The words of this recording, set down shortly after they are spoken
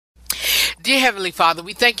Dear Heavenly Father,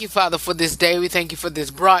 we thank you, Father, for this day. We thank you for this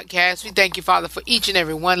broadcast. We thank you, Father, for each and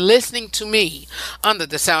every one listening to me under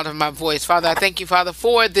the sound of my voice. Father, I thank you, Father,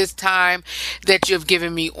 for this time that you have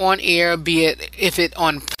given me on air, be it if it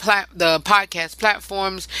on the podcast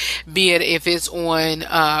platforms, be it if it's on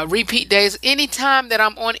repeat days, any time that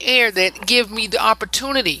I'm on air that give me the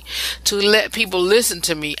opportunity to let people listen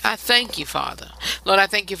to me. I thank you, Father. Lord, I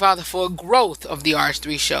thank you, Father, for growth of the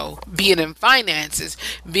RH3 show, be it in finances,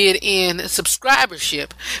 be it in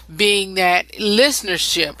subscribership, being that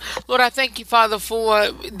listenership. Lord, I thank you, Father, for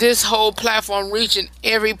this whole platform reaching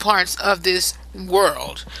every parts of this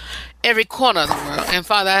world, every corner of the world. And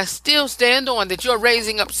Father, I still stand on that you're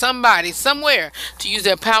raising up somebody somewhere to use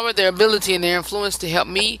their power, their ability, and their influence to help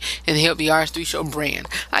me and help the RH3 show brand.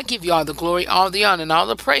 I give you all the glory, all the honor, and all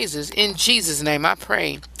the praises. In Jesus' name I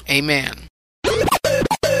pray. Amen.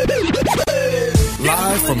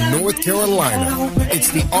 Live from North Carolina,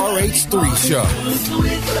 it's the RH3 Show.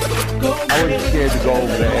 I wasn't scared to go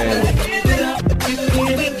over there.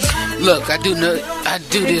 Look, I do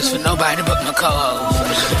this for nobody but my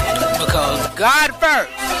co-host. Because God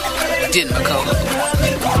first, then my co-host.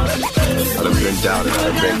 I done been doubted, I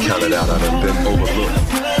done been counted out, I done been overlooked.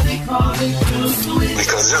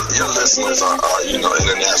 Because your listeners are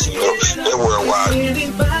international, they're worldwide.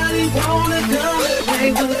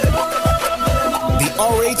 The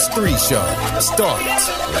RH3 Show starts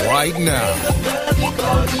right now.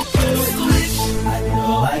 I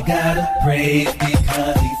know I gotta praise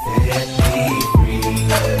because he set me free.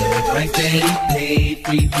 Right that he paid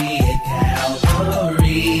free me at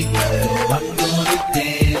Calvary. So I'm gonna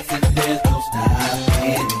dance and there's no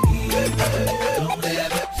stopping me. Don't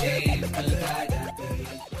ever change 'cause I got victory.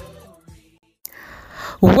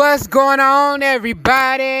 What's going on,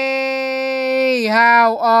 everybody?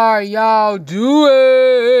 How are y'all doing?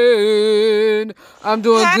 I'm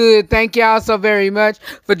doing good. Thank y'all so very much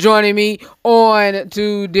for joining me on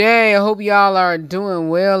today. I hope y'all are doing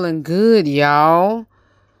well and good, y'all.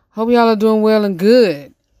 Hope y'all are doing well and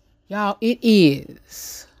good. Y'all, it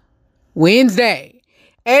is Wednesday,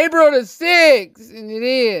 April the 6th, and it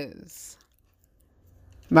is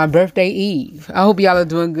my birthday eve. I hope y'all are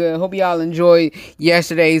doing good. I hope y'all enjoyed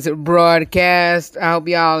yesterday's broadcast. I hope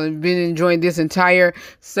y'all have been enjoying this entire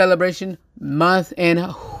celebration month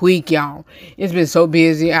and week, y'all. It's been so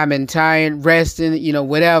busy. I've been tired, resting,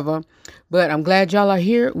 whatever. But I'm glad y'all are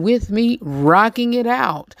here with me, rocking it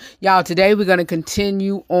out. Y'all, today we're going to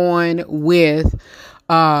continue on with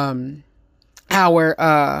our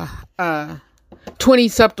 20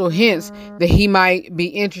 subtle hints that he might be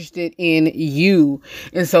interested in you.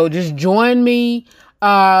 And so just join me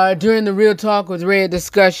during the Real Talk with Red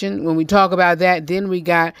discussion. When we talk about that, then we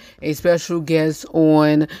got a special guest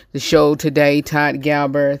on the show today, Todd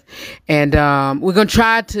Galbraith. And we're going to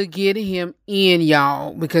try to get him in,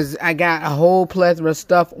 y'all, because I got a whole plethora of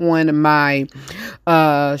stuff on my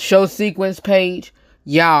show sequence page.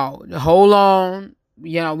 Y'all, hold on.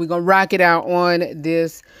 We're going to rock it out on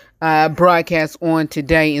this broadcast on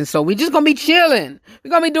today. And so we just gonna be chilling.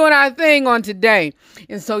 We're gonna be doing our thing on today.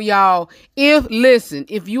 And so y'all, if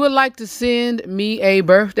you would like to send me a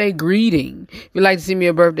birthday greeting, you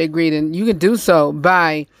can do so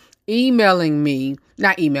by emailing me.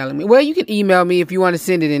 Not emailing me. Well, you can email me if you want to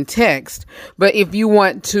send it in text. But if you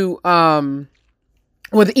want to, the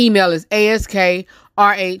email is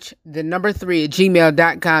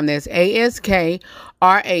askrh3@gmail.com. That's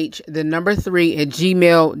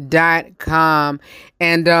askrh3@gmail.com.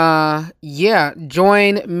 And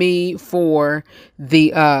join me for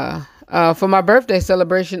the for my birthday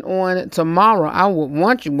celebration on tomorrow. I would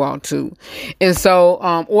want you all to. And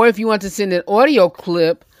so or if you want to send an audio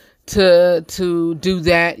clip to do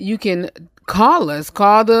that, you can call us.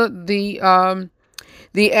 Call the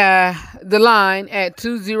line at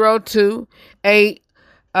 202-8.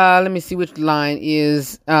 Let me see which line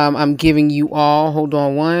is I'm giving you all. Hold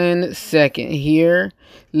on one second here.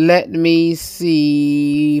 Let me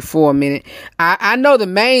see for a minute. I know the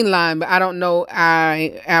main line, but I don't know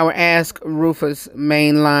our Ask Rufus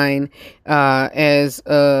main line as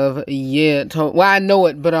of yet. Well, I know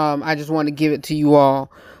it, but I just want to give it to you all.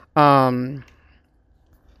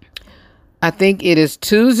 I think it is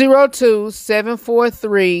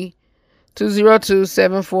 202-743.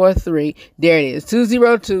 202-743. There it is.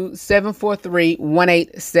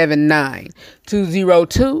 202-743-1879.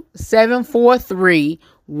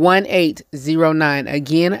 202-743-1809.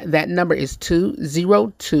 Again, that number is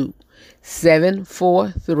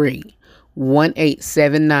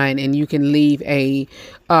 202-743-1879. And you can leave a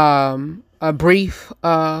brief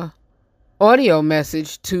audio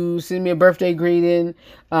message to send me a birthday greeting,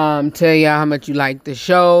 tell y'all how much you like the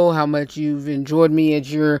show, how much you've enjoyed me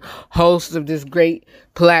as your host of this great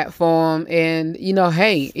platform. And,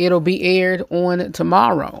 hey, it'll be aired on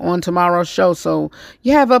tomorrow's show. So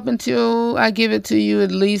you have up until I give it to you, at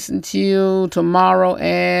least until tomorrow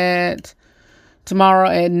at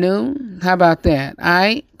noon. How about that? All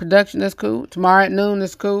right, production, that's cool. Tomorrow at noon,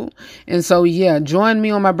 that's cool. And so, yeah, join me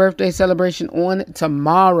on my birthday celebration on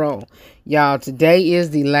tomorrow. Y'all, today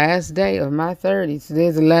is the last day of my 30s. Today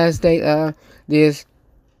is the last day of this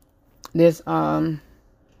 30th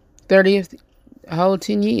whole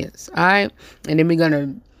 10 years. All right, and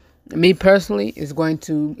then me personally, is going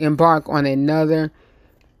to embark on another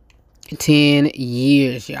 10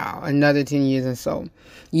 years, y'all. Another 10 years. And so,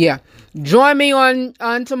 yeah, join me on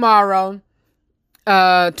tomorrow,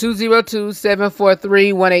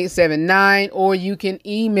 202-743-1879, or you can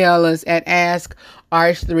email us at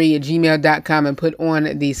askrh3@gmail.com and put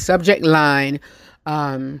on the subject line,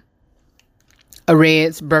 a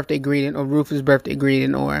Red's birthday greeting, or Rufus birthday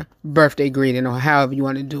greeting, or however you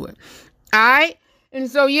want to do it. All right. And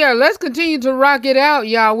so, yeah, let's continue to rock it out,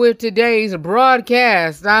 y'all, with today's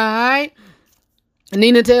broadcast. All right.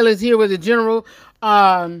 Nina Taylor is here with the general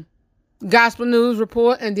gospel news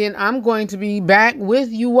report. And then I'm going to be back with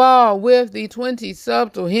you all with the 20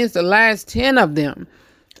 subtle hints, the last 10 of them.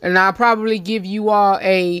 And I'll probably give you all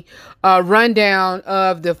a rundown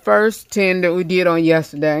of the first 10 that we did on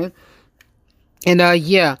yesterday. And,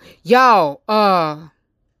 yeah, y'all, look,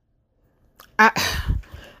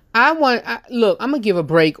 I'm going to give a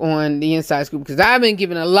break on the Inside Scoop because I've been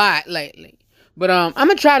giving a lot lately. But I'm going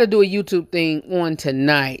to try to do a YouTube thing on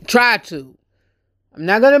tonight. Try to. I'm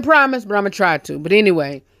not going to promise, but I'm going to try to. But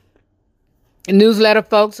anyway, newsletter,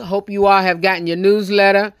 folks. I hope you all have gotten your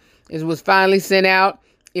newsletter. It was finally sent out.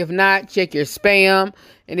 If not, check your spam.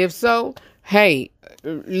 And if so, hey,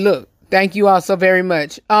 look, thank you all so very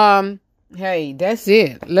much. Hey, that's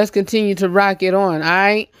it. Let's continue to rock it on, all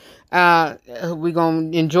right? We're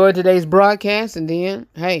going to enjoy today's broadcast, and then,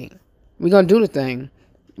 hey, we're going to do the thing.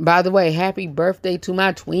 By the way, happy birthday to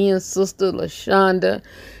my twin sister, LaShonda.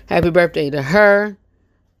 Happy birthday to her.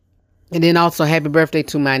 And then also happy birthday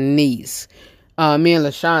to my niece. Me and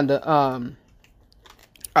LaShonda,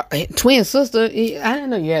 twin sister. I didn't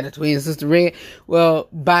know you had a twin sister, Red. Well,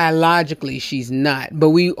 biologically, she's not. But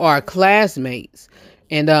we are classmates.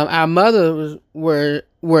 And our mothers were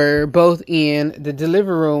both in the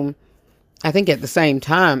delivery room, I think, at the same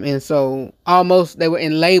time. And so almost they were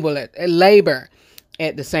in labor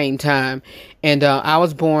at the same time. And I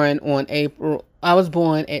was born at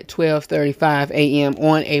 12:35 a.m.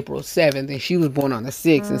 on April 7th. And she was born on the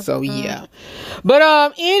 6th. And so, yeah. But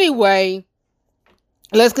anyway,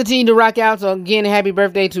 let's continue to rock out. So again, happy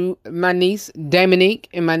birthday to my niece, Dominique,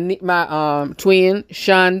 and my twin,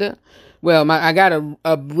 Shonda. Well, I got a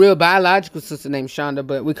real biological sister named Shonda,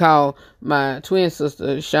 but we call my twin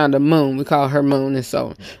sister Shonda Moon. We call her Moon, and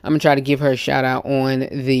so I'm going to try to give her a shout out on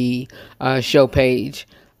the show page,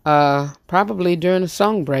 probably during the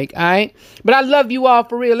song break, all right? But I love you all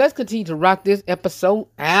for real. Let's continue to rock this episode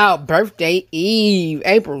out. Birthday Eve,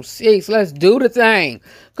 April 6th. Let's do the thing.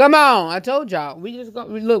 Come on. I told y'all.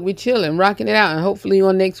 We chilling, rocking it out, and hopefully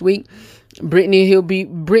on next week, Brittany will be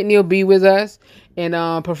with us. And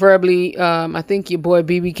preferably, I think your boy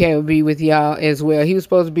BBK will be with y'all as well. He was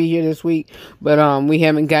supposed to be here this week, but we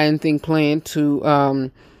haven't got anything planned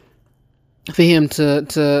for him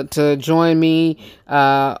to join me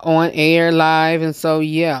on air live. And so,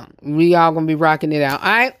 yeah, we all gonna be rocking it out. All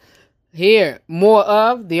right, here, more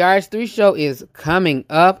of the RH3 show is coming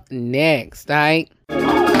up next. All right.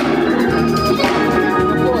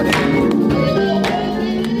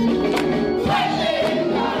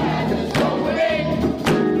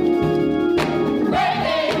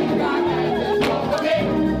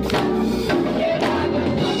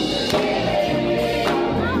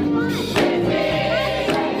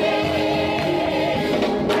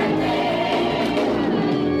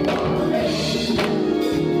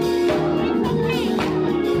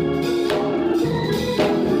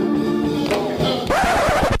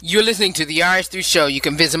 You're listening to the RH3 Show. You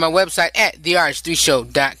can visit my website at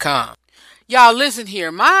therh3show.com. Y'all, listen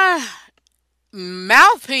here. My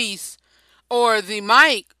mouthpiece, or the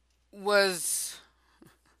mic,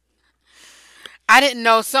 I didn't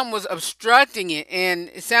know something was obstructing it, and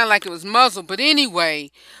it sounded like it was muzzled. But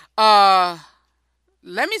anyway, let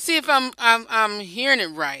me see if I'm hearing it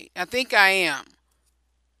right. I think I am.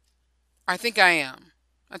 I think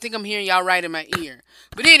I'm hearing y'all right in my ear.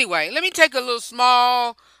 But anyway, let me take a little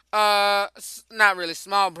small, not really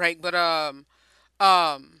small break, but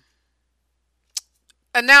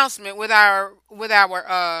announcement with our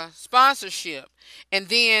sponsorship, and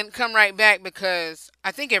then come right back because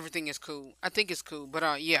I think everything is cool. I think it's cool,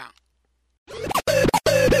 but yeah.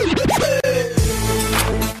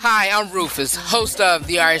 Hi, I'm Rufus, host of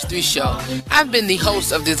the RH3 Show. I've been the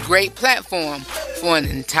host of this great platform for an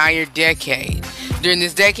entire decade. During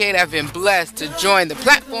this decade, I've been blessed to join the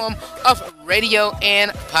platform of radio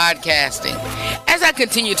and podcasting. As I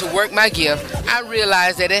continue to work my gift, I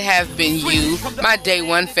realize that it has been you, my day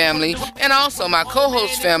one family, and also my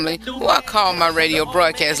co-host family, who I call my radio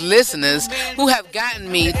broadcast listeners, who have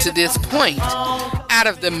gotten me to this point. Out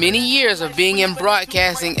of the many years of being in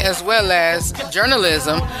broadcasting as well as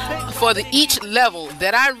journalism, for each level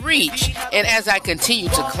that I reach, and as I continue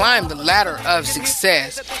to climb the ladder of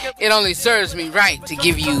success, it only serves me right to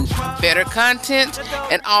give you better content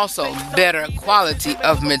and also better quality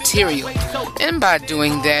of material. And by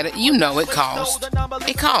doing that, you know it costs.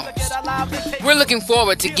 It costs. We're looking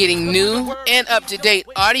forward to getting new and up-to-date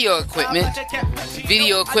audio equipment,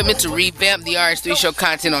 video equipment to revamp the RH3 Show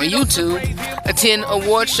content on YouTube, attend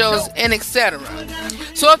award shows, and etc.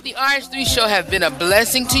 So if the RH3 Show have been a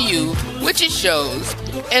blessing to you, which it shows,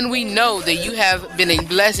 and we know that you have been a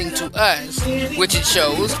blessing to us, which it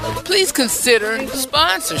shows, please consider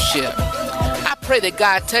sponsorship. I pray that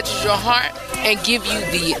God touches your heart and give you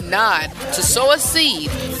the nod to sow a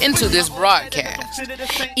seed into this broadcast.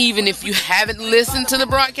 Even if you haven't listened to the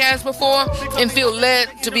broadcast before and feel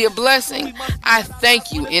led to be a blessing, I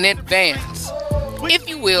thank you in advance. If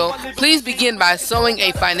you will, please begin by sowing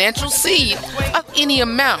a financial seed of any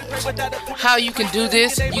amount. How you can do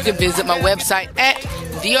this, you can visit my website at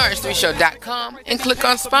therh3show.com and click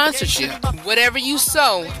on sponsorship. Whatever you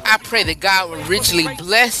sow, I pray that God will richly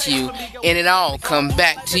bless you and it all come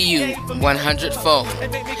back to you 100-fold.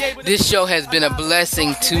 This show has been a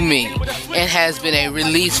blessing to me and has been a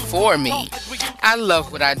release for me. I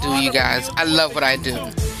love what I do, you guys. I love what I do.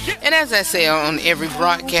 And as I say on every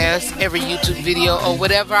broadcast, every YouTube video, or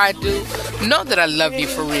whatever I do, know that I love you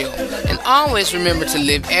for real. And always remember to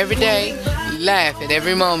live every day, laugh at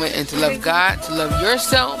every moment, and to love God, to love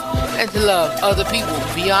yourself, and to love other people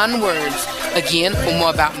beyond words. Again, for more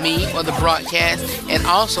about me or the broadcast, and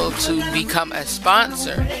also to become a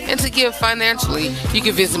sponsor and to give financially, you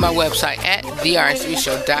can visit my website at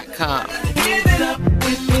therh3show.com. Give it up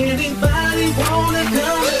if anybody wanna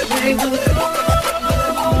come and hang with the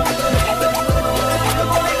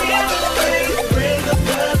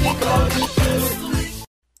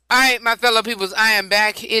Alright, my fellow peoples, I am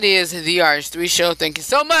back. It is the RH3 Show. Thank you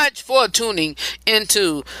so much for tuning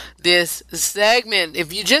into this segment.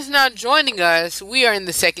 If you're just now joining us, we are in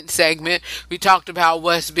the second segment. We talked about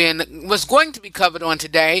what's going to be covered on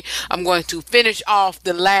today. I'm going to finish off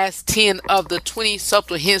the last 10 of the 20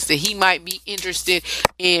 subtle hints that he might be interested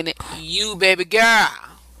in you, baby girl.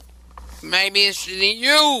 He might be interested in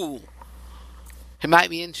you. He might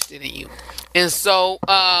be interested in you. And so,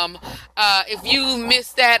 if you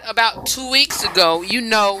missed that about 2 weeks ago, you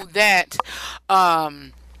know that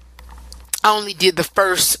I only did the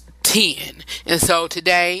first 10. And so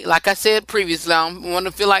today, like I said previously, I don't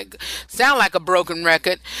want to sound like a broken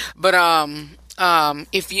record, but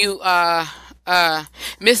if you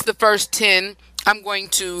missed the first 10, I'm going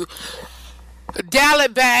to dial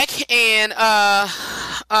it back and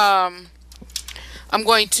I'm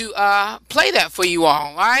going to play that for you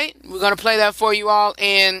all right? We're going to play that for you all,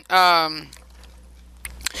 and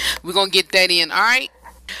we're going to get that in, alright?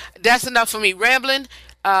 That's enough for me rambling.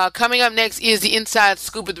 Coming up next is the Inside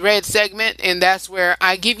Scoop with Red segment, and that's where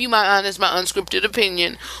I give you my honest, my unscripted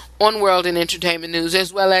opinion on world and entertainment news,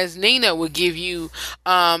 as well as Nina will give you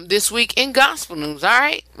this week in gospel news,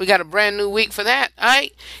 alright? We got a brand new week for that,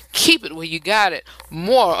 alright? Keep it where you got it.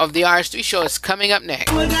 More of the RH3 Show is coming up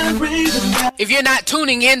next. If you're not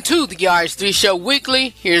tuning into the RH3 Show weekly,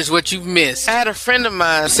 here's what you've missed. I had a friend of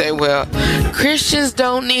mine say, well, Christians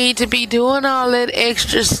don't need to be doing all that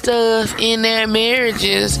extra stuff in their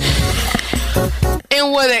marriages.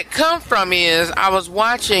 And where that come from is, I was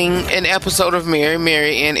watching an episode of Mary,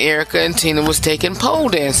 and Erica and Tina was taking pole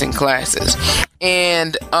dancing classes.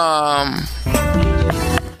 And,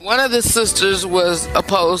 one of the sisters was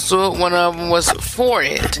opposed to it, one of them was for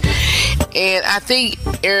it. And I think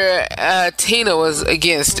Tina was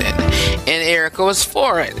against it, and Erica was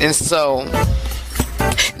for it. And so,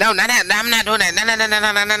 no, I'm not doing that.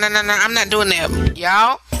 No, I'm not doing that,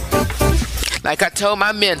 y'all. Like I told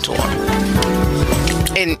my mentor,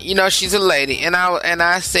 and you know she's a lady, and I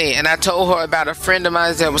told her about a friend of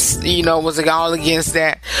mine that was all against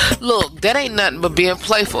that. Look, that ain't nothing but being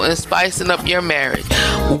playful and spicing up your marriage.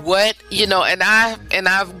 What, and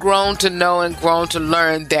I've grown to know and grown to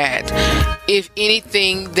learn that if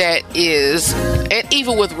anything that is, and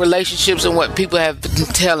even with relationships and what people have been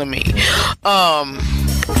telling me,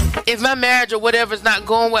 if my marriage or whatever is not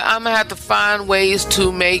going well, I'm gonna have to find ways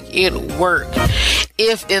to make it work.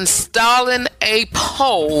 If installing a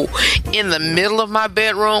pole in the middle of my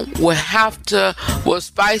bedroom will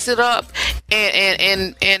spice it up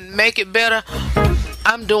and make it better,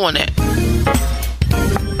 I'm doing it.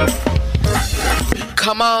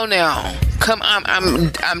 Come on now.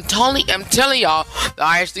 I'm telling y'all, the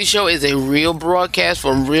RH3 show is a real broadcast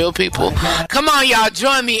from real people. Come on, y'all,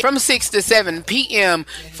 join me from 6 to 7 p.m.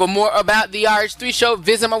 For more about the RH3 show,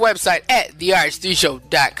 visit my website at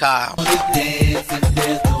therh3show.com.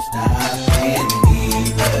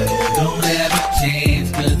 Don't ever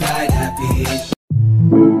change, 'cause I got big.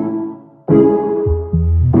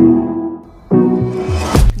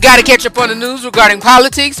 Gotta catch up on the news regarding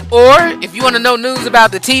politics, or if you want to know news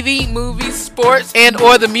about the TV, movies, sports, and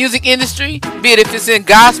or the music industry, be it if it's in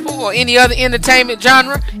gospel or any other entertainment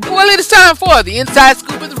genre, well, it is time for the Inside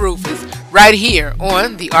Scoop with Rufus, right here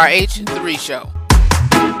on the RH3 show.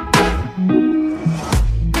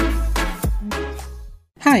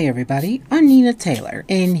 Hi everybody, I'm Nina Taylor,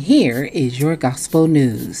 and here is your gospel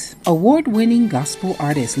news. Award-winning gospel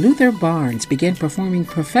artist Luther Barnes began performing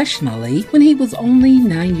professionally when he was only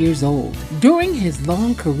 9 years old. During his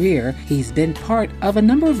long career, he's been part of a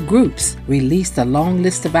number of groups, released a long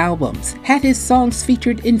list of albums, had his songs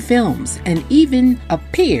featured in films, and even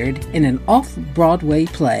appeared in an off-Broadway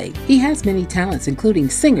play. He has many talents, including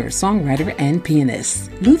singer, songwriter, and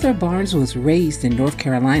pianist. Luther Barnes was raised in North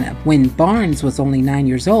Carolina. When Barnes was only 9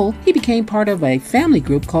 years old, he became part of a family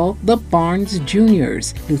group called the Barnes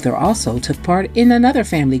Juniors. Luther also took part in another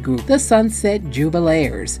family group, the Sunset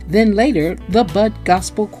Jubilaires, then later the Bud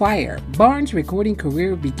Gospel Choir. Barnes' recording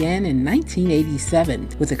career began in 1987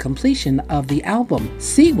 with the completion of the album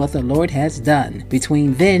See What the Lord Has Done.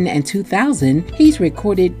 Between then and 2000, he's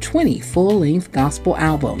recorded 20 full-length gospel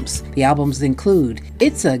albums. The albums include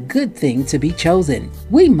It's a Good Thing to Be Chosen,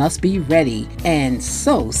 We Must Be Ready, and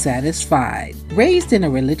So Satisfied. Raised in a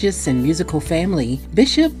religious and musical family,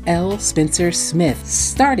 Bishop L. Spencer Smith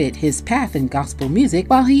started his path in gospel music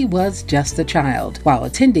while he was just a child. While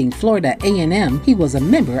attending Florida A&M, he was a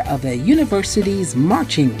member of the university's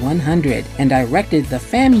Marching 100 and directed the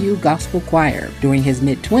FAMU Gospel Choir. During his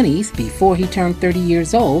mid-20s, before he turned 30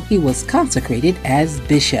 years old, he was consecrated as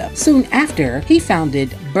bishop. Soon after, he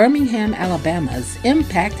founded Birmingham, Alabama's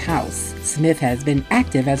Impact House. Smith has been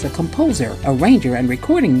active as a composer, arranger, and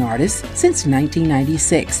recording artist since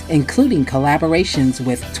 1996, including collaborations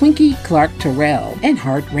with Twinkie Clark Terrell and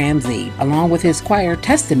Hart Ramsey. Along with his choir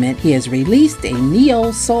Testament, he has released a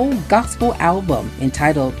neo-soul gospel album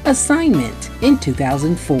entitled Assignment in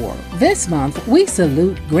 2004. This month, we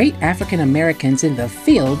salute great African Americans in the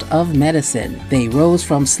field of medicine. They rose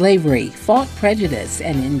from slavery, fought prejudice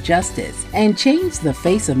and injustice, and changed the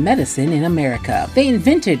face of medicine in America. They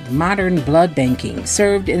invented modern blood banking,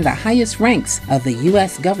 served in the highest ranks of the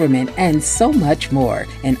U.S. government, and so much more.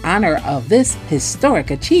 In honor of this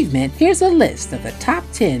historic achievement, here's a list of the top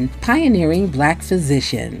 10 pioneering black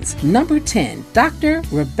physicians. Number 10, Dr.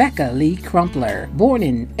 Rebecca Lee Crumpler, born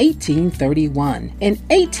in 1831. In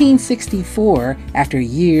 1864, after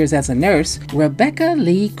years as a nurse, Rebecca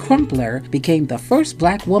Lee Crumpler became the first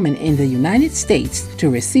black woman in the United States to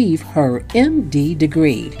receive her MD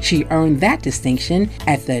degree. She earned that distinction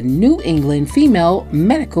at the New England Female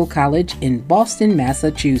Medical College in Boston,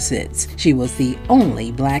 Massachusetts. She was the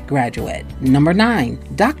only black graduate. Number 9,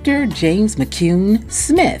 Dr. James McCune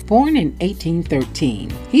Smith, born in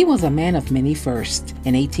 1813. He was a man of many firsts.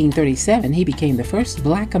 In 1837, he became the first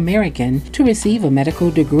black American to receive a medical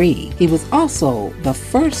degree. He was also the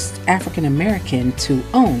first African American to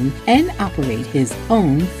own and operate his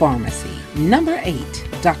own pharmacy. Number 8,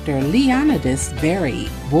 Dr. Leonidas Berry,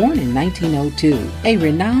 born in 1902, a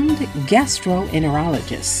renowned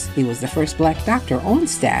gastroenterologist. He was the first black doctor on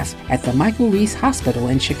staff at the Michael Reese Hospital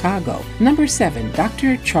in Chicago. Number 7,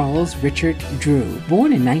 Dr. Charles Richard Drew,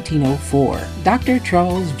 born in 1904. Dr.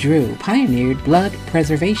 Charles Drew pioneered blood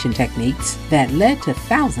preservation techniques that led to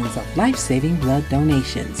thousands of life-saving blood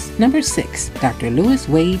donations. Number 6, Dr. Lewis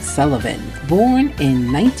Wade Sullivan, born in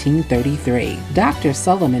 1933. Dr.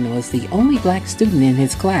 Sullivan was the only black student in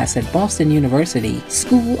his class at Boston University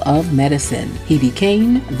School School of Medicine. He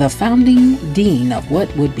became the founding dean of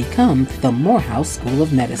what would become the Morehouse School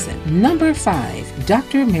of Medicine. Number 5,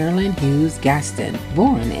 Dr. Marilyn Hughes Gaston,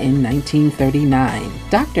 born in 1939.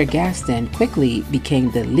 Dr. Gaston quickly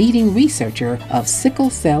became the leading researcher of sickle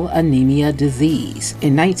cell anemia disease.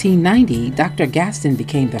 In 1990, Dr. Gaston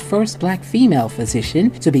became the first Black female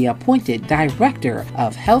physician to be appointed Director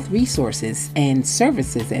of Health Resources and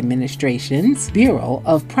Services Administration's Bureau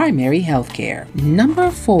of Primary Health Care.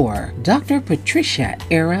 Number 4, Dr. Patricia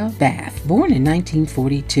Era Bath, born in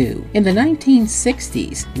 1942. In the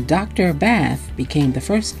 1960s, Dr. Bath became the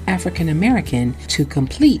first African American to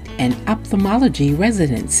complete an ophthalmology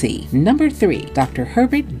residency. Number 3, Dr.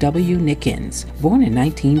 Herbert W. Nickens, born in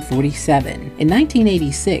 1947. In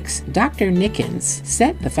 1986, Dr. Nickens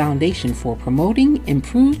set the foundation for promoting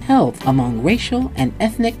improved health among racial and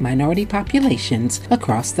ethnic minority populations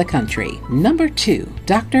across the country. Number 2,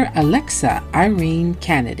 Dr. Alexa Irene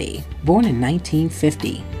Kennedy, born in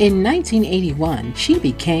 1950. In 1981, she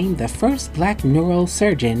became the first Black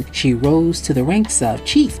neurosurgeon. She rose to the ranks of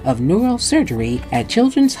Chief of Neurosurgery at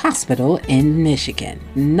Children's Hospital in Michigan.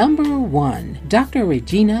 Number 1, Dr.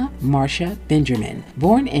 Regina Marcia Benjamin,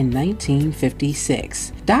 born in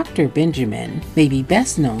 1956. Dr. Benjamin may be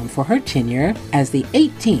best known for her tenure as the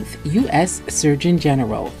 18th U.S. Surgeon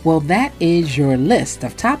General. Well, that is your list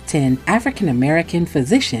of top 10 African American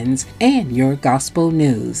physicians and your gospel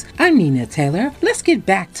news. I'm Nina Taylor. Let's get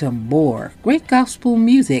back to more great gospel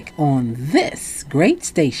music on this great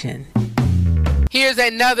station. Here's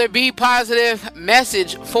another Be Positive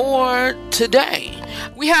message for today.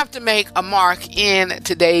 We have to make a mark in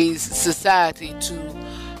today's society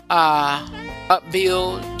to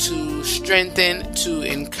upbuild, to strengthen, to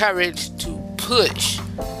encourage, to push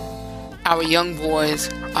our young boys,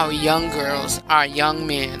 our young girls, our young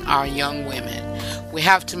men, our young women. We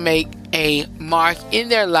have to make a mark in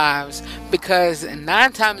their lives because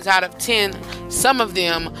 9 times out of 10, some of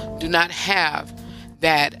them do not have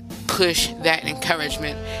that push, that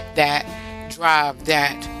encouragement, that drive,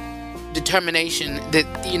 that determination that,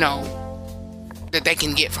 that they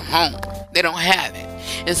can get from home. They don't have it.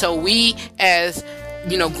 And so we as,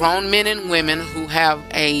 grown men and women who have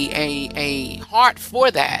a heart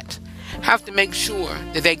for that have to make sure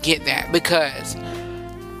that they get that, because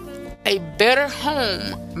a better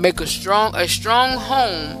home make a strong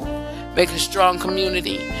home make a strong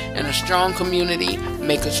community, and a strong community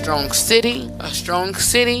make a strong city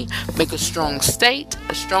make a strong state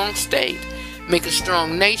make a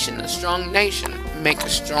strong nation make a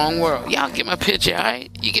strong world. Y'all get my picture,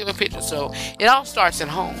 alright? You get my picture. So it all starts at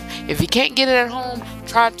home. If you can't get it at home,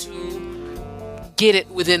 try to get it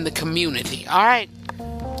within the community, alright?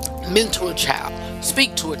 Mentor a child,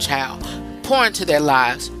 speak to a child, pour into their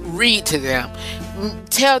lives, read to them,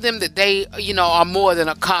 tell them that they, are more than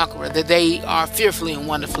a conqueror, that they are fearfully and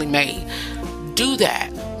wonderfully made. Do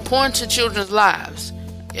that. Pour into children's lives.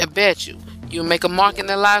 I bet you'll make a mark in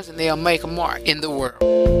their lives, and they'll make a mark in the world.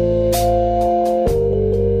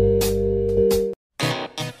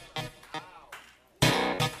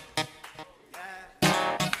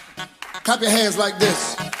 Clap your hands like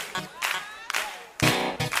this.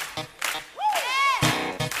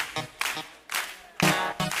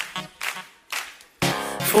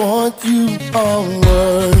 For you are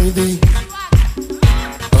worthy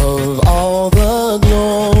of all the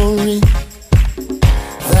glory.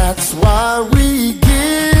 That's why we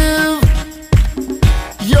give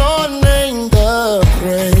your name the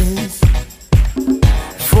praise.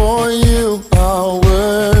 For you are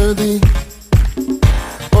worthy,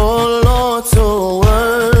 oh Lord, so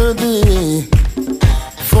worthy.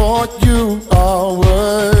 For you are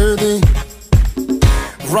worthy,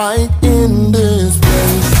 right in this place.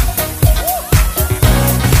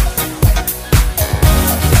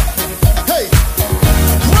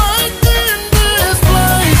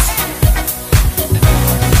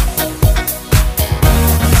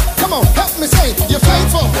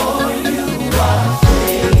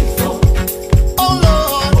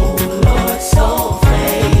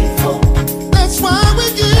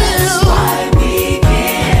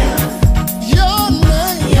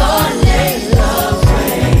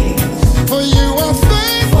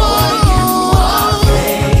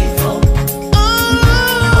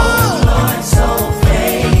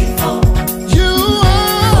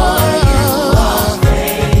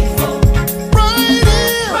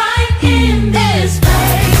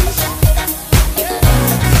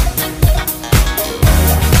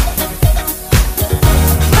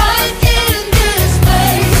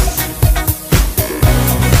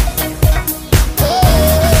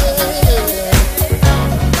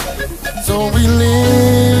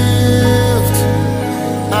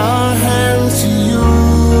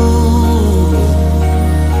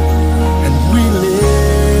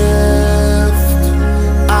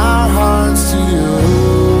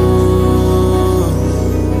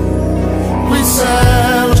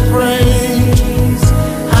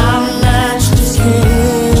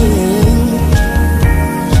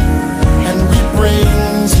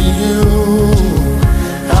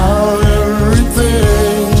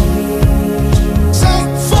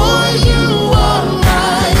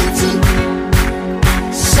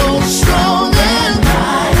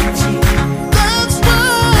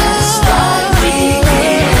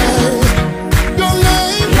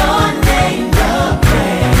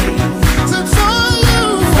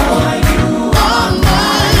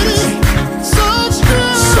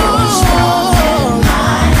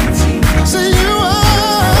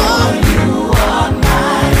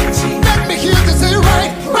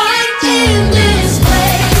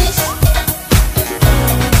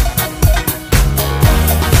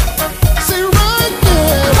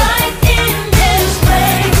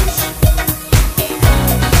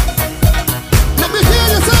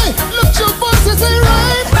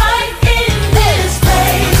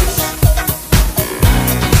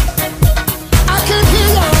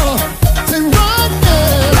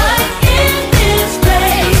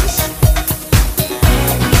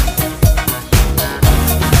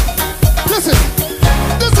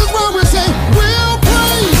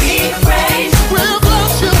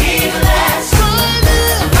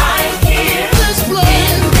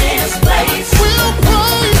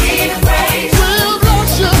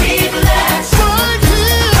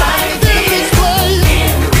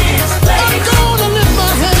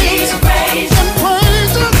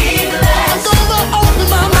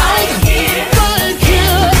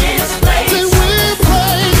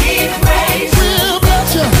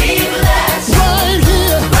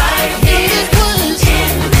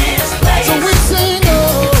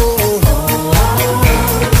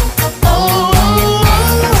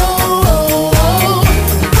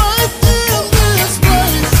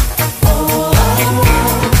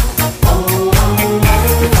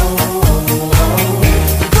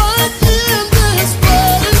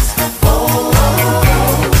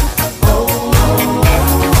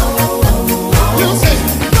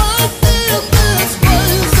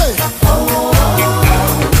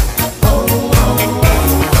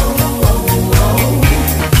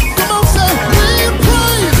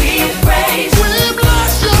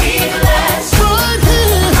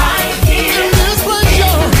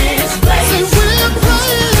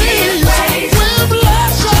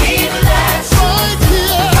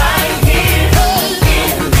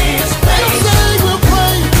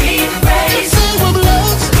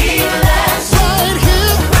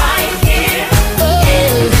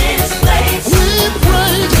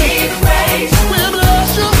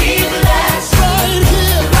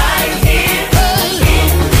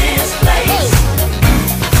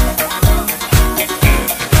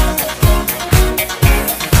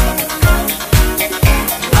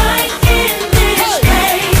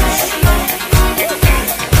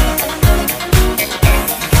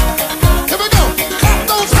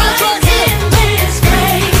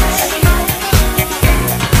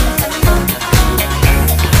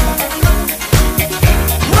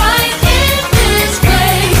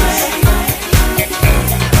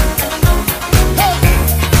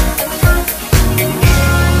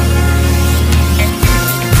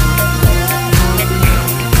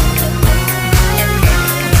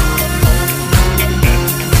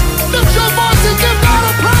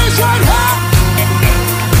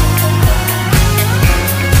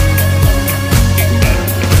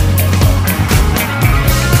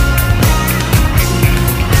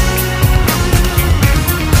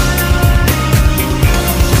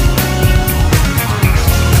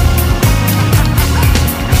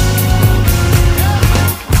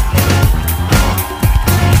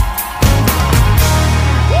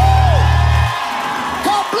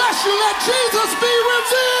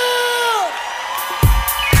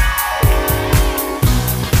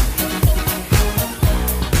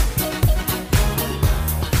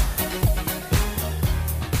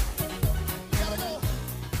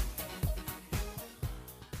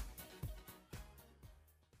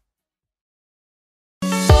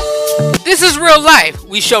 This is real life.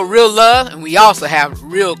 We show real love and we also have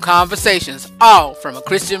real conversations, all from a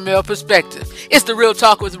Christian male perspective. It's the Real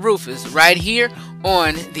Talk with Rufus right here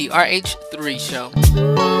on the RH3 Show.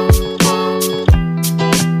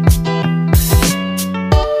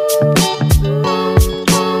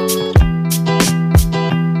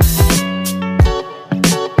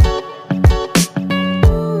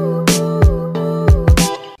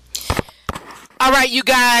 All right, you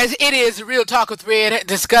guys, it is Real Talk with Red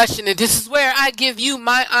discussion, and this is where I give you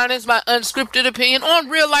my honest, my unscripted opinion on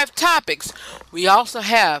real life topics. We also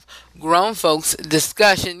have grown folks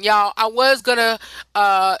discussion. Y'all, I was gonna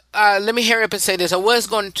let me hurry up and say this. I was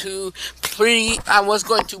going to play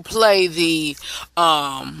the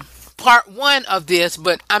part one of this,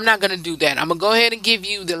 but I'm not going to do that. I'm going to go ahead and give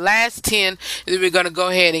you the last 10, and then we're going to go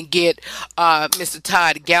ahead and get Mr.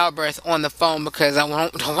 Todd Galbraith on the phone because I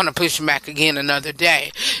don't want to push him back again another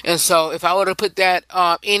day. And so if I would have put that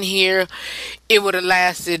in here, it would have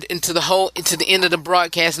lasted into the end of the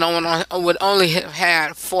broadcast, and I would only have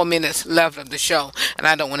had 4 minutes left of the show, and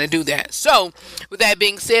I don't want to do that. So with that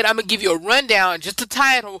being said, I'm going to give you a rundown, just the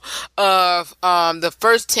title of the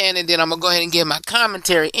first 10, and then I'm going to go ahead and give my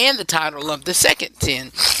commentary and the title of the second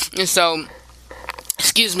 10. And so,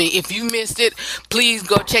 excuse me, if you missed it, please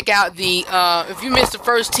go check out if you missed the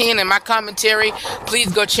first 10 and my commentary,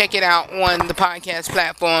 please go check it out on the podcast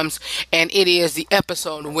platforms. And it is the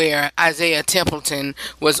episode where Isaiah Templeton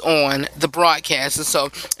was on the broadcast. And so,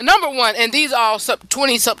 number one, and these are all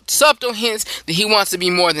 20 subtle hints that he wants to be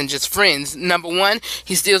more than just friends. Number one,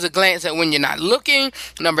 he steals a glance at when you're not looking.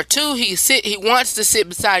 Number two, he wants to sit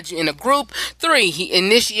beside you in a group. 3, he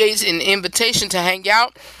initiates an invitation to hang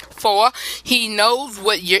out. 4, he knows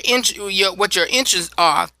what your interests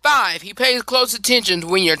are. 5, he pays close attention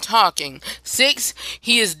when you're talking. 6,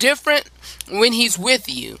 he is different when he's with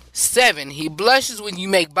you. 7, he blushes when you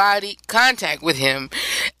make body contact with him.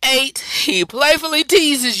 8, he playfully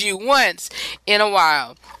teases you once in a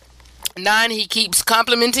while. 9, he keeps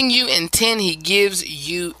complimenting you. And 10, he gives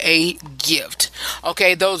you a gift.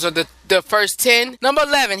 Okay, those are the first 10. Number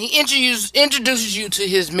 11, he introduces you to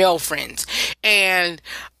his male friends. And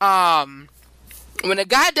when a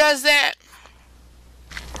guy does that,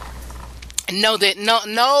 know that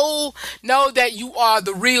you are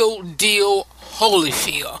the real deal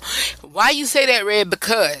Holyfield. Why you say that, Red?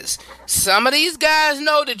 Because some of these guys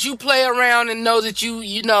know that you play around and know that you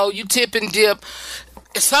tip and dip,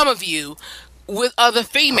 some of you, with other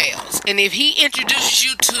females. And if he introduces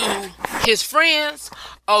you to his friends,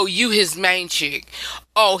 oh, you his main chick.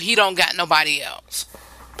 Oh, he don't got nobody else.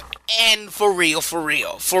 And for real.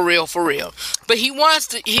 But he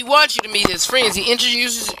wants you to meet his friends. He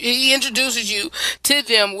introduces you to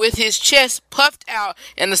them with his chest puffed out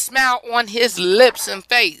and a smile on his lips and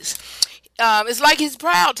face. It's like he's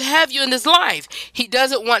proud to have you in his life. He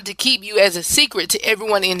doesn't want to keep you as a secret to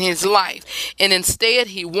everyone in his life. And instead,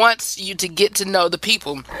 he wants you to get to know the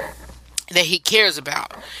people that he cares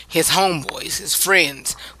about. His homeboys, his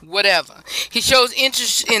friends, whatever. He shows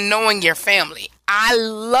interest in knowing your family. I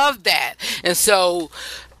love that. And so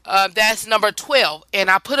that's number 12. And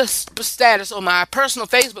I put a status on my personal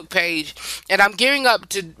Facebook page. And I'm gearing up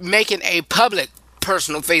to making a public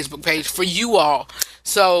personal Facebook page for you all.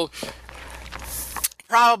 So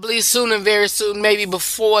probably soon and very soon, maybe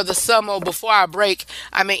before the summer, before our break,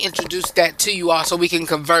 I may introduce that to you all so we can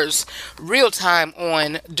converse real time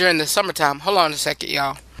during the summertime. Hold on a second,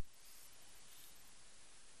 y'all.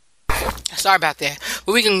 Sorry about that.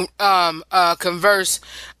 But we can converse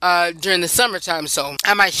during the summertime, so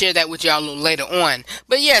I might share that with y'all a little later on.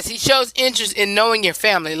 But yes, he shows interest in knowing your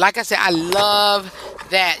family. Like I said, I love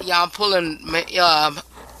that. Y'all, I'm pulling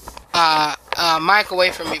mic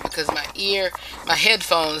away from me because my ear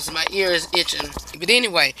is itching. But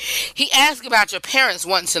anyway, he asks about your parents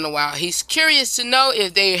once in a while. He's curious to know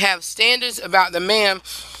if they have standards about the man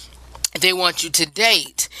they want you to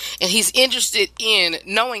date, and he's interested in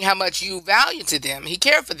knowing how much you value to them. He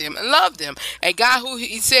cares for them and love them. A guy who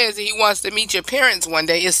he says that he wants to meet your parents one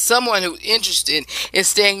day is someone who's interested in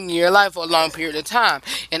staying in your life for a long period of time,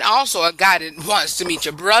 and also a guy that wants to meet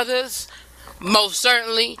your brothers. Most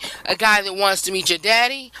certainly. A guy that wants to meet your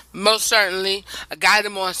daddy. Most certainly. A guy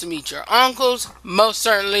that wants to meet your uncles. Most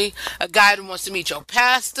certainly. A guy that wants to meet your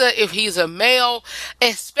pastor if he's a male.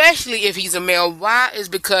 Especially if he's a male. Why? Is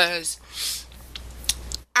because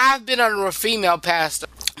I've been under a female pastor.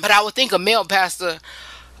 But I would think a male pastor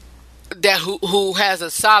that who has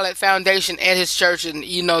a solid foundation at his church, and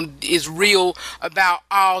is real about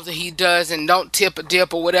all that he does, and don't tip a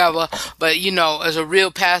dip or whatever, but as a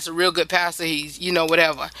real pastor, real good pastor, he's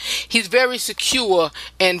whatever, he's very secure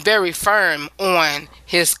and very firm on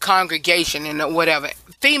his congregation and whatever.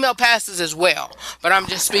 Female pastors as well, but I'm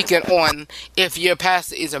just speaking on if your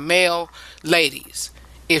pastor is a male. Ladies,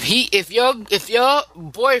 if your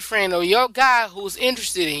boyfriend or your guy who's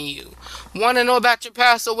interested in you want to know about your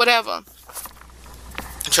past or whatever,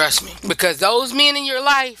 trust me, because those men in your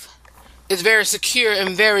life is very secure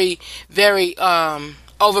and very, very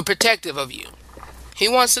overprotective of you. He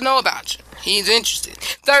wants to know about you. He's interested.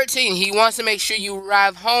 13, he wants to make sure you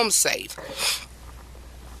arrive home safe.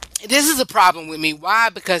 This is a problem with me. Why?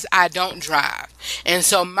 Because I don't drive. And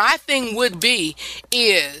so my thing would be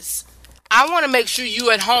is I want to make sure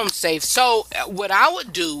you at home safe. So what I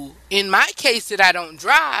would do in my case that I don't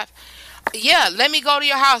drive, let me go to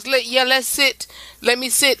your house. Let me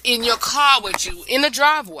sit in your car with you in the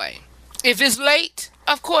driveway. If it's late,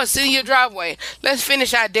 of course, sit in your driveway. Let's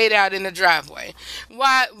finish our date out in the driveway.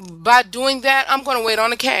 Why? By doing that, I'm going to wait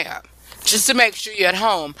on a cab just to make sure you're at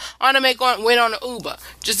home. I'm going to wait on the Uber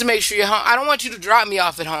just to make sure you're home. I don't want you to drop me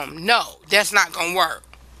off at home. No, that's not going to work.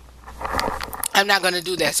 I'm not going to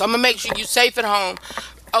do that. So I'm going to make sure you're safe at home.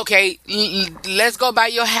 Okay, let's go by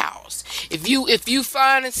your house. If you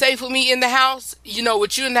fine and safe with me in the house,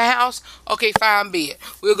 with you in the house, okay, fine, be it.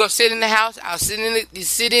 We'll go sit in the house. I'll sit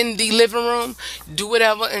in the living room, do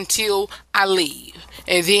whatever until I leave.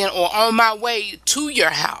 And then, or on my way to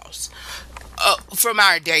your house, from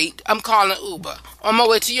our date, I'm calling Uber. On my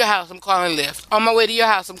way to your house, I'm calling Lyft. On my way to your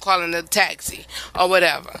house, I'm calling a taxi or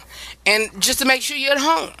whatever. And just to make sure you're at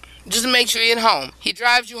home. Just to make sure you're at home. He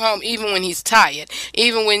drives you home even when he's tired,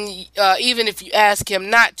 even if you ask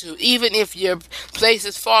him not to, even if your place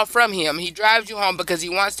is far from him. He drives you home because he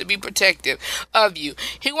wants to be protective of you.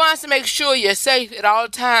 He wants to make sure you're safe at all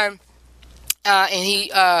times, and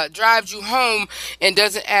he drives you home and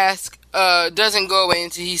doesn't go away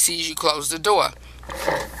until he sees you close the door.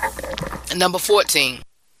 Number 14.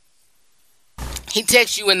 He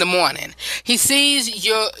texts you in the morning. He sees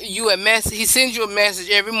he sends you a message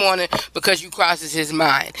every morning because you crosses his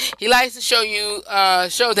mind. He likes to show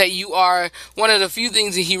that you are one of the few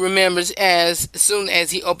things that he remembers as soon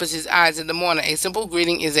as he opens his eyes in the morning. A simple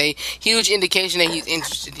greeting is a huge indication that he's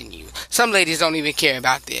interested in you. Some ladies don't even care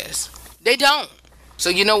about this. They don't. So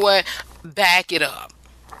you know what? Back it up.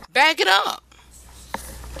 Back it up.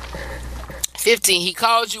 15. He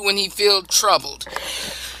calls you when he feels troubled.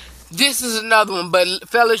 This is another one, but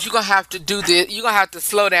fellas, you're going to have to do this. You're going to have to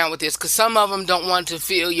slow down with this because some of them don't want to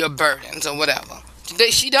feel your burdens or whatever.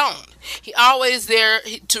 She don't. He always there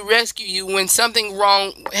to rescue you when something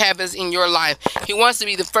wrong happens in your life. He wants to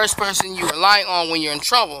be the first person you rely on when you're in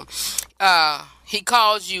trouble. He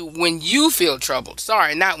calls you when you feel troubled.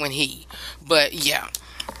 Sorry, not when he, but yeah.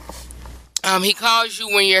 He calls you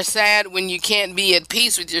when you're sad, when you can't be at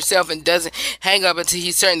peace with yourself, and doesn't hang up until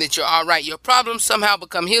he's certain that you're all right. Your problems somehow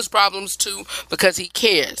become his problems too because he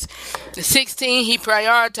cares. 16, he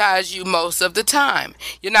prioritizes you most of the time.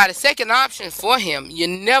 You're not a second option for him. You're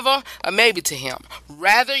never a maybe to him.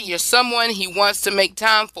 Rather, you're someone he wants to make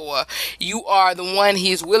time for. You are the one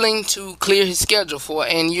he's willing to clear his schedule for,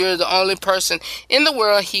 and you're the only person in the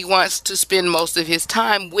world he wants to spend most of his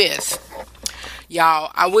time with.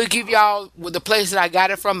 Y'all, I will give y'all the place that I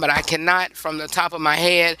got it from, but I cannot from the top of my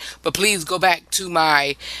head. But please go back to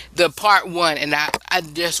the part 1, and I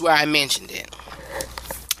that's where I mentioned it.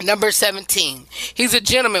 Number 17. He's a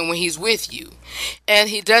gentleman when he's with you, and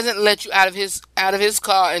he doesn't let you out of his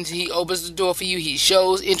car until he opens the door for you. He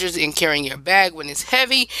shows interest in carrying your bag when it's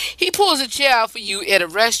heavy. He pulls a chair out for you at a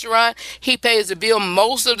restaurant. He pays the bill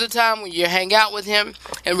most of the time when you hang out with him.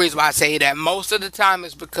 And the reason why I say that most of the time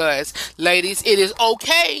is because, ladies, it is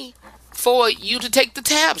okay for you to take the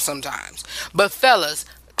tab sometimes. But fellas,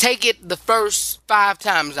 take it the first 5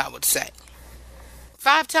 times, I would say.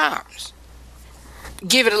 5 times.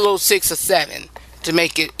 Give it a little 6 or 7 to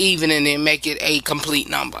make it even and then make it a complete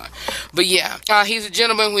number. But yeah, he's a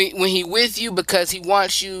gentleman when he with you because he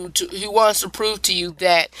wants to prove to you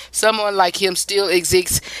that someone like him still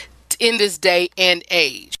exists in this day and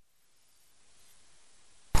age.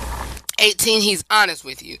 18, he's honest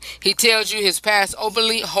with you. He tells you his past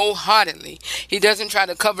openly, wholeheartedly. He doesn't try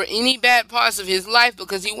to cover any bad parts of his life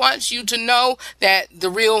because he wants you to know that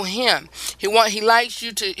the real him. He likes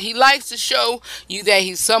to show you that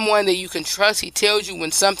he's someone that you can trust. He tells you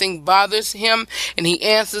when something bothers him, and he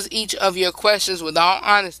answers each of your questions with all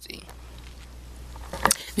honesty.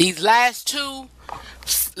 These last 2,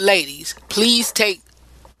 ladies, please take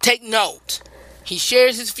note. He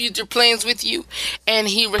shares his future plans with you, and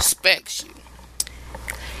he respects you.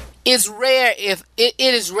 It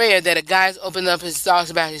is rare that a guy's opened up his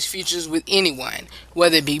thoughts about his futures with anyone,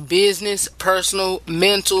 whether it be business, personal,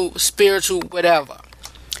 mental, spiritual, whatever.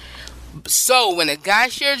 So when a guy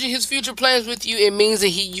shares his future plans with you, it means that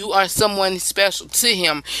you are someone special to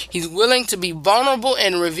him. He's willing to be vulnerable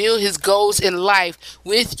and reveal his goals in life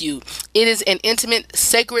with you. It is an intimate,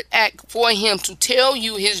 sacred act for him to tell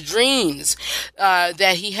you his dreams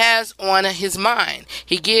that he has on his mind.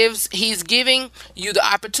 He's giving you the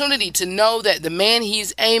opportunity to know that the man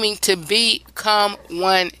he's aiming to become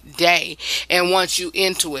one day, and wants you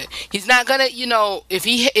into it. He's not gonna, if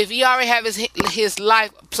he already have his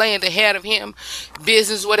life planned ahead of him,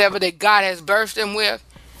 business, whatever that God has birthed him with,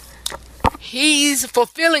 he's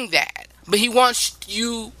fulfilling that. But he wants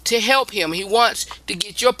you to help him. He wants to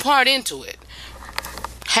get your part into it.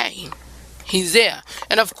 Hey, he's there.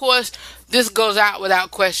 And of course, this goes out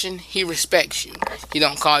without question. He respects you. He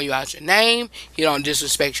don't call you out your name. He don't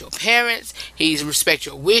disrespect your parents. He respects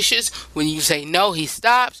your wishes. When you say no, he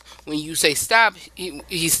stops. When you say stop,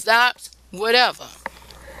 he stops. Whatever.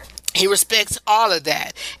 He respects all of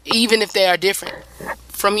that, even if they are different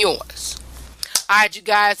from yours. Alright, you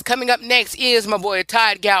guys, coming up next is my boy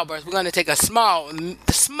Todd Galbraith. We're going to take a small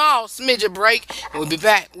smidget break, and we'll be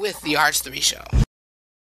back with the RH3 Show.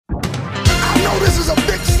 I know this is a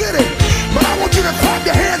big city, but I want you to clap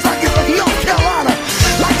your hands like you're from North Carolina,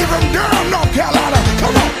 like you're from Durham, North Carolina.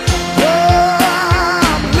 Come on.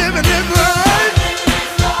 I'm living this life.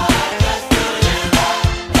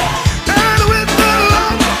 And with the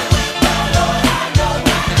love,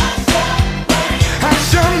 I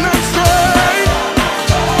shall not stray.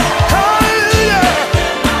 Hallelujah.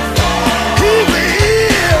 He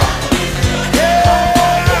will. Yeah.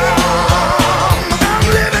 I'm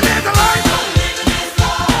living this life.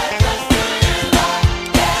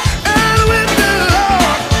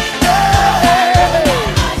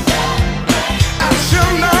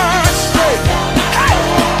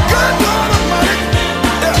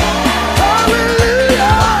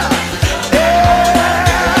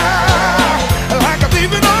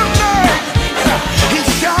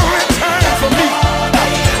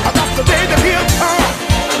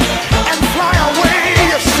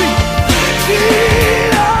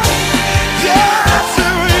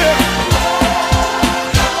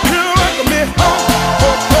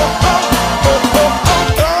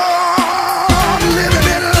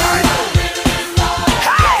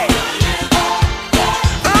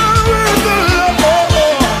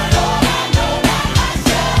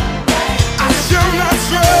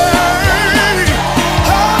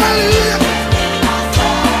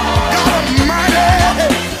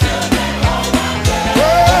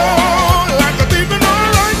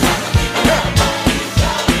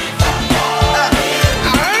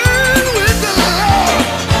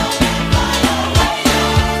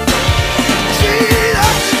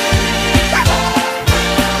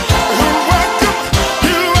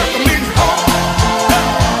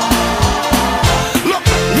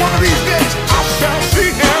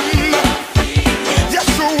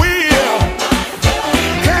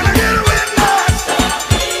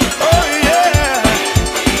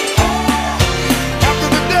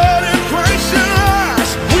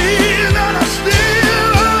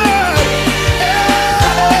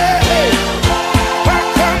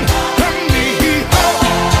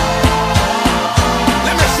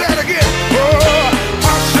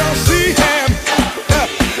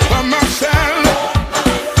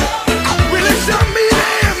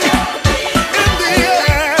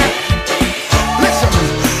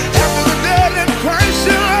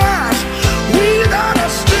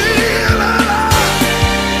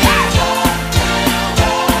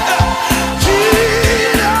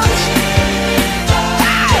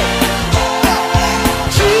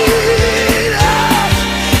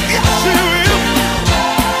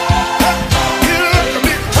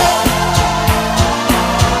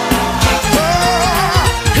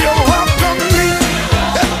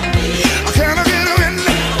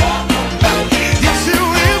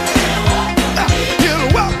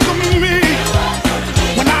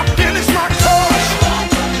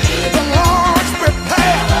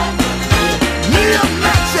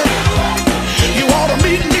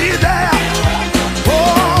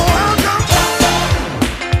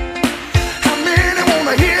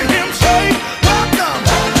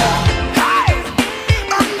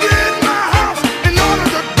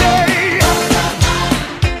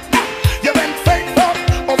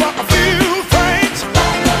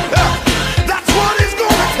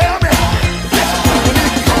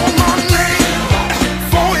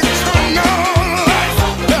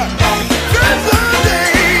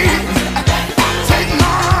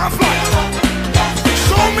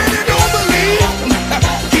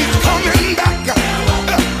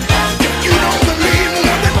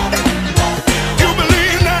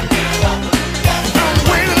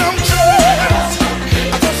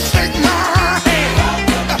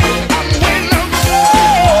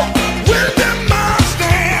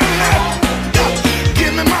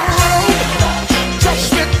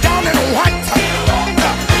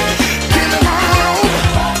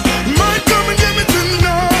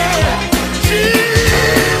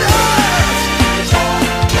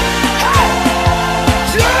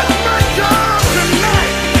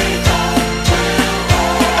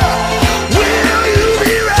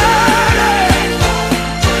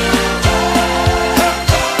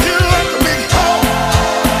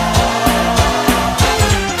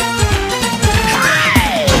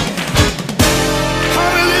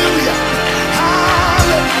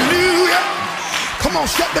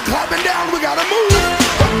 gotta move.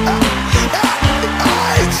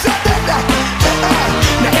 I said that.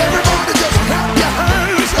 Now everybody just clap your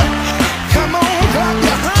hands. Come on, clap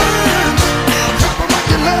your hands. Clap 'em like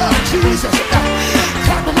you love Jesus.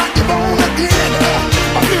 Clap 'em like you're born again.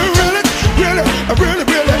 You really, really, really,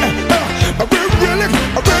 really,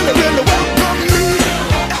 really welcome me.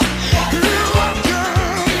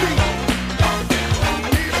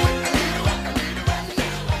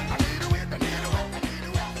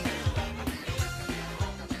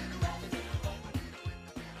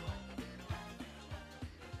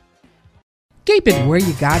 Keep it where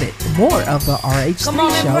you got it. More of the RH3 Come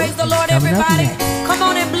on and show praise the is Lord, coming up everybody. next. Come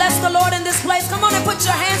on and bless the Lord in this place. Come on and put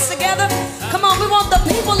your hands together. Come on, we want the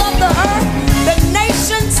people of the earth, the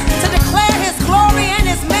nations, to declare His glory and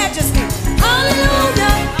His majesty.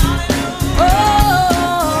 Hallelujah.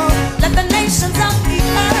 Oh, let the nations of the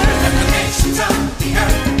earth, let the nations of the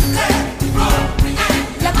earth declare glory and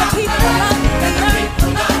let the people of the earth,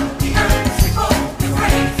 sing forth the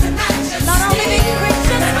praise and majesty. Not only be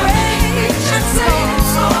Christians, praise and sing.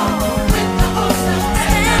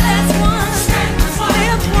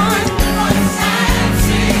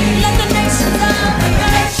 Let the nations of the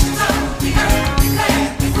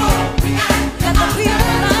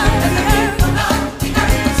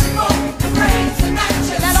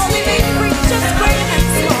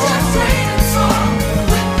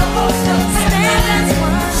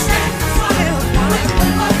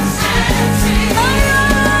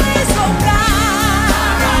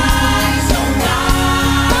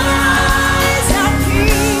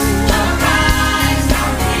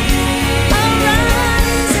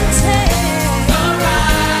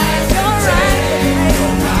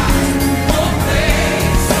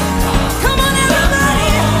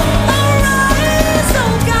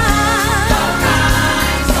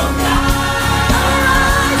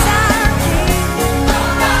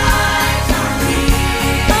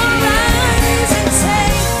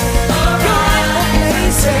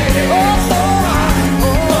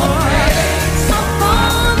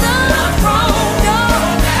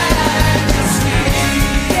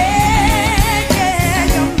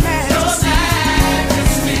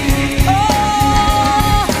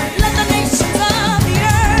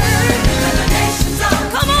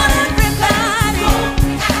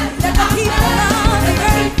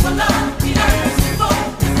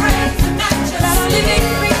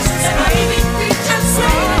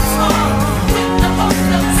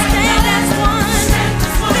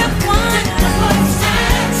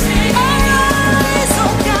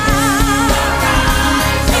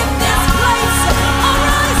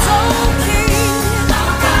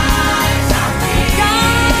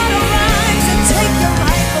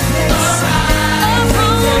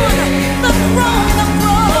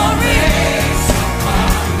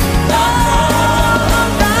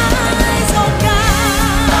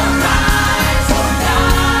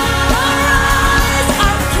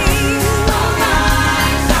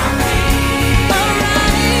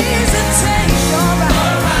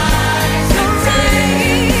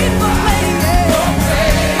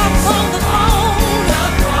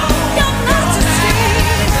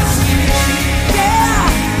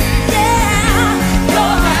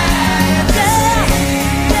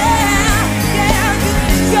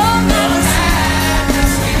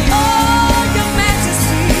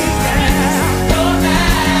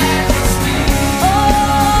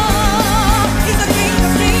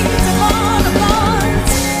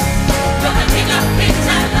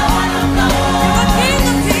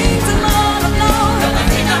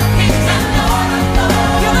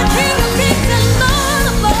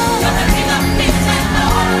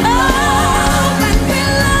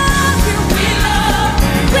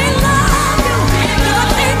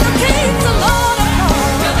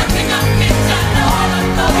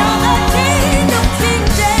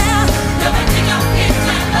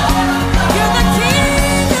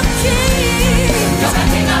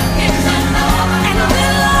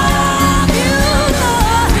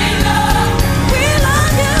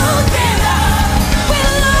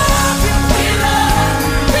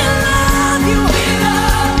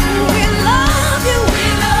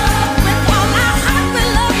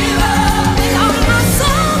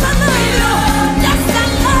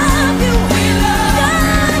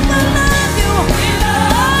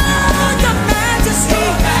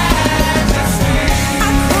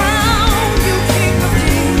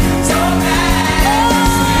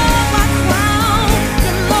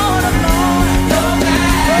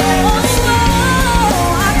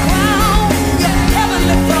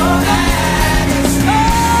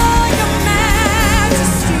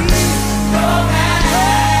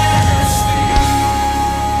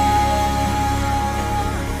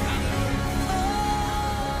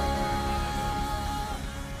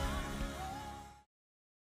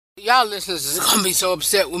y'all listeners is gonna be so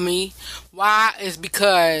upset with me. Why? Is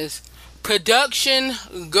because production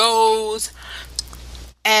goes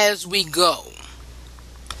as we go.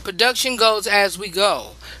 Production goes as we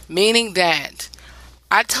go. Meaning that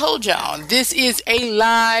I told y'all this is a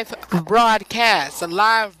live broadcast. A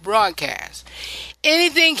live broadcast.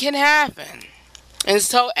 Anything can happen. And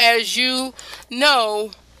so as you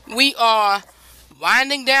know, we are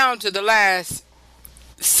winding down to the last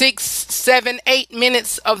 6, 7, 8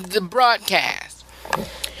 minutes of the broadcast.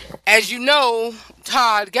 As you know,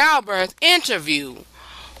 Todd Galbraith's interview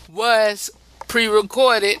was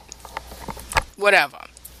pre-recorded, whatever.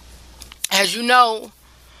 As you know,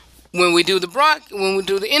 when we do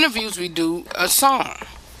the interviews, we do a song.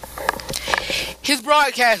 His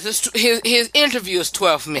broadcast his interview is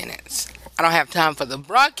 12 minutes. I don't have time for the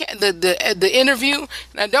broadcast, the interview,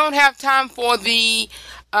 and I don't have time for the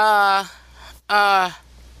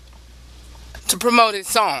to promote his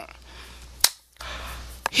song.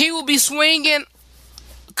 He will be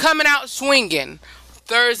coming out swinging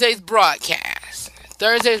Thursday's broadcast.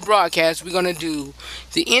 We're going to do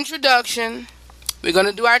the introduction. We're going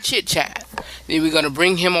to do our chit chat. Then we're going to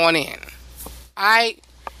bring him on in.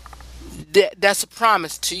 That's a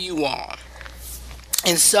promise to you all.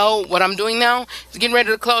 And so what I'm doing now is getting ready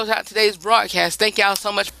to close out today's broadcast. Thank y'all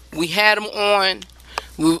so much. We had him on.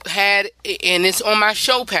 We had, and it's on my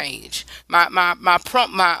show page, my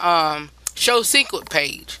show secret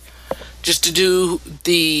page, just to do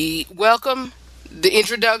the welcome, the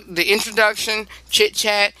introduction, chit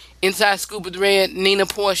chat, inside scoop with Red, Nina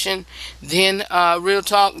portion, then real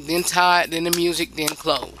talk, then Todd, then the music, then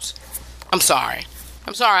close. I'm sorry.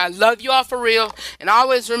 I love you all for real. And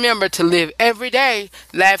always remember to live every day,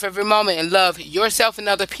 laugh every moment, and love yourself and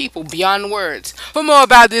other people beyond words. For more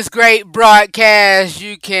about this great broadcast,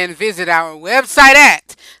 you can visit our website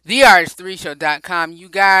at therh3show.com. You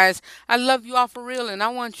guys, I love you all for real. And I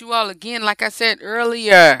want you all, again, like I said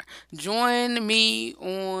earlier, join me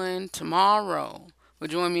on tomorrow. Or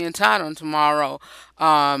join me and Todd on tomorrow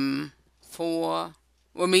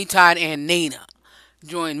me, Todd, and Nina.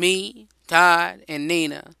 Join me, Todd, and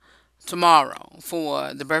Nina tomorrow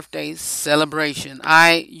for the birthday celebration.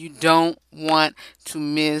 You don't want to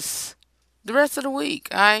miss the rest of the week.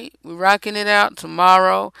 We're rocking it out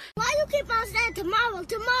tomorrow. Why you keep on saying tomorrow?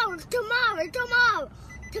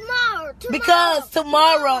 Because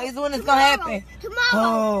tomorrow is when it's gonna happen.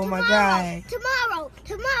 Tomorrow. My God. Tomorrow.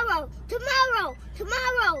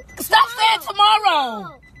 Stop saying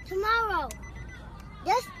tomorrow. Tomorrow.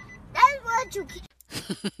 That's what you keep.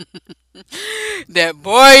 That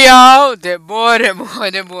boy, y'all. That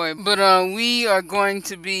boy. But we are going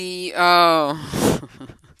to be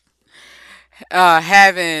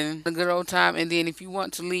having a good old time. And then if you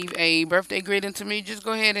want to leave a birthday greeting to me, just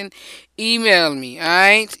go ahead and email me.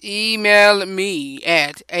 Alright? Email me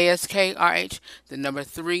at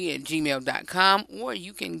askrh3@gmail.com, or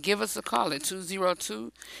you can give us a call at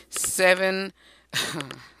 202-7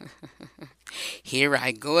 Here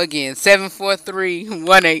I go again.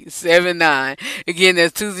 743-1879. Again,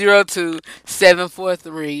 that's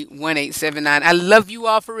 202-743-1879. I love you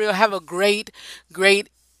all for real. Have a great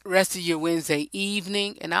rest of your Wednesday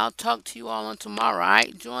evening. And I'll talk to you all on tomorrow. All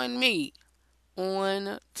right? Join me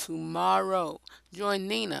on tomorrow. Join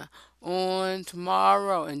Nina on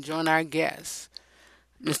tomorrow. And join our guest,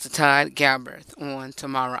 Mr. Todd Galbraith, on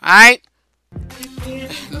tomorrow. All right?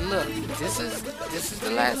 Look, this is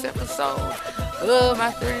the last episode of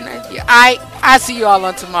my 39th year. I see you all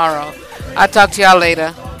on tomorrow. I'll talk to y'all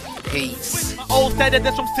later. Peace. Old status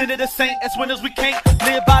that's from sin to the saint. As winners we can't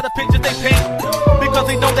live by the pictures they paint, because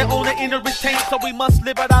they know their own inner is taint. So we must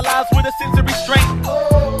live out our lives with a sense of restraint.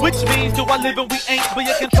 Which means do I live and we ain't, but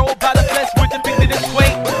you're controlled by the flesh, we're depicted as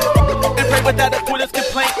weight. And pray without a quitter's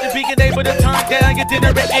complaint, and being able to turn down your dinner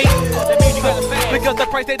at 8. That means you gotta pay, because the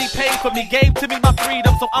price that he paid for me gave to me my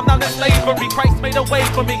freedom, so I'm not in slavery. Christ made a way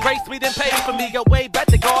for me, grace me then paid for me. A way back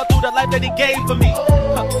to God through the life that he gave for me.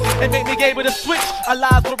 And made me able to switch. Our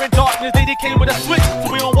lives were in darkness, they came with a switch. So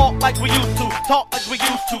we don't walk like we used to, talk like we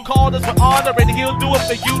used to. Call us with honor and he'll do it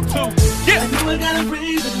for you too. Yeah. I know I gotta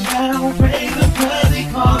praise him now, praise him cause he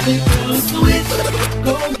called me to switch.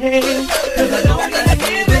 Go ahead, cause I know I gotta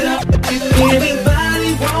give it up. If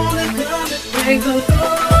anybody wanna come and praise the Lord,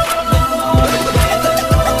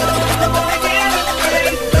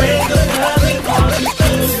 praise him cause he called me to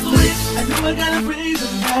switch. I know I gotta praise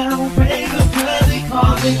him now, praise him cause he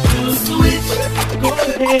called me to switch. Go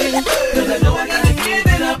ahead, cause I know I gotta give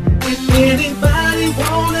it up. If anybody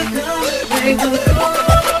wanna come and praise the Lord,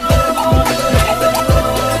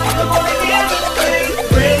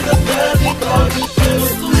 praise him cause he called me to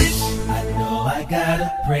switch. I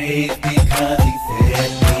praise because he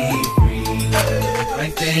set me free. The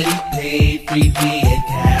price that he paid freed me at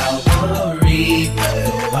Calvary.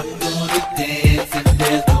 So I'm gonna dance and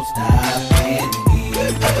there's no stopping me.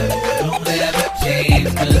 Don't ever change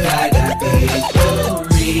 'cause I got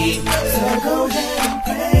victory. So go ahead and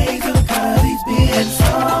praise him 'cause he's been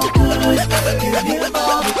so good. Give him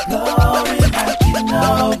all the glory like you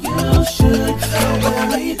know you should. Don't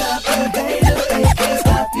worry about the haters, they can't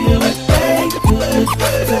stop you if they could.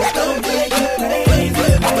 So don't take your praise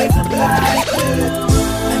and praise him like you.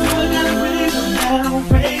 And you gotta praise him now,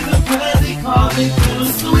 praise him 'cause he called me to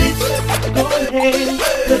switch. Go ahead,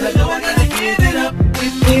 'cause I know I gotta give it up.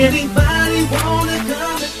 If anybody wanna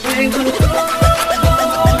come and praise him,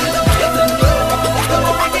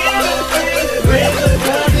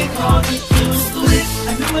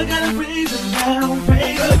 I gotta praise him now,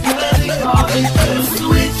 praise him 'cause he called me to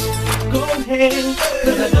switch. Go ahead,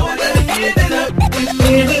 'cause I know I gotta give it up. If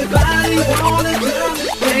anybody wanna come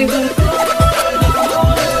and praise him,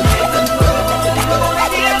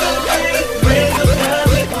 praise him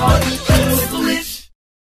 'cause he called me to switch.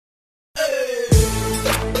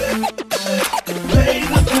 Praise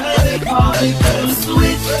him 'cause he called me to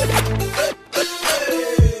switch.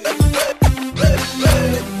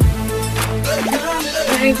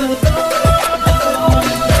 Praise the Lord,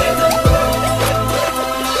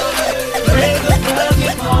 praise the God, he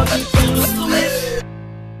called me to switch.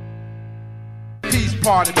 Peace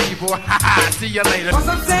party people, see you later. Cause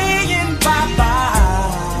I'm saying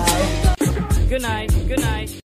bye-bye. Good night, good night.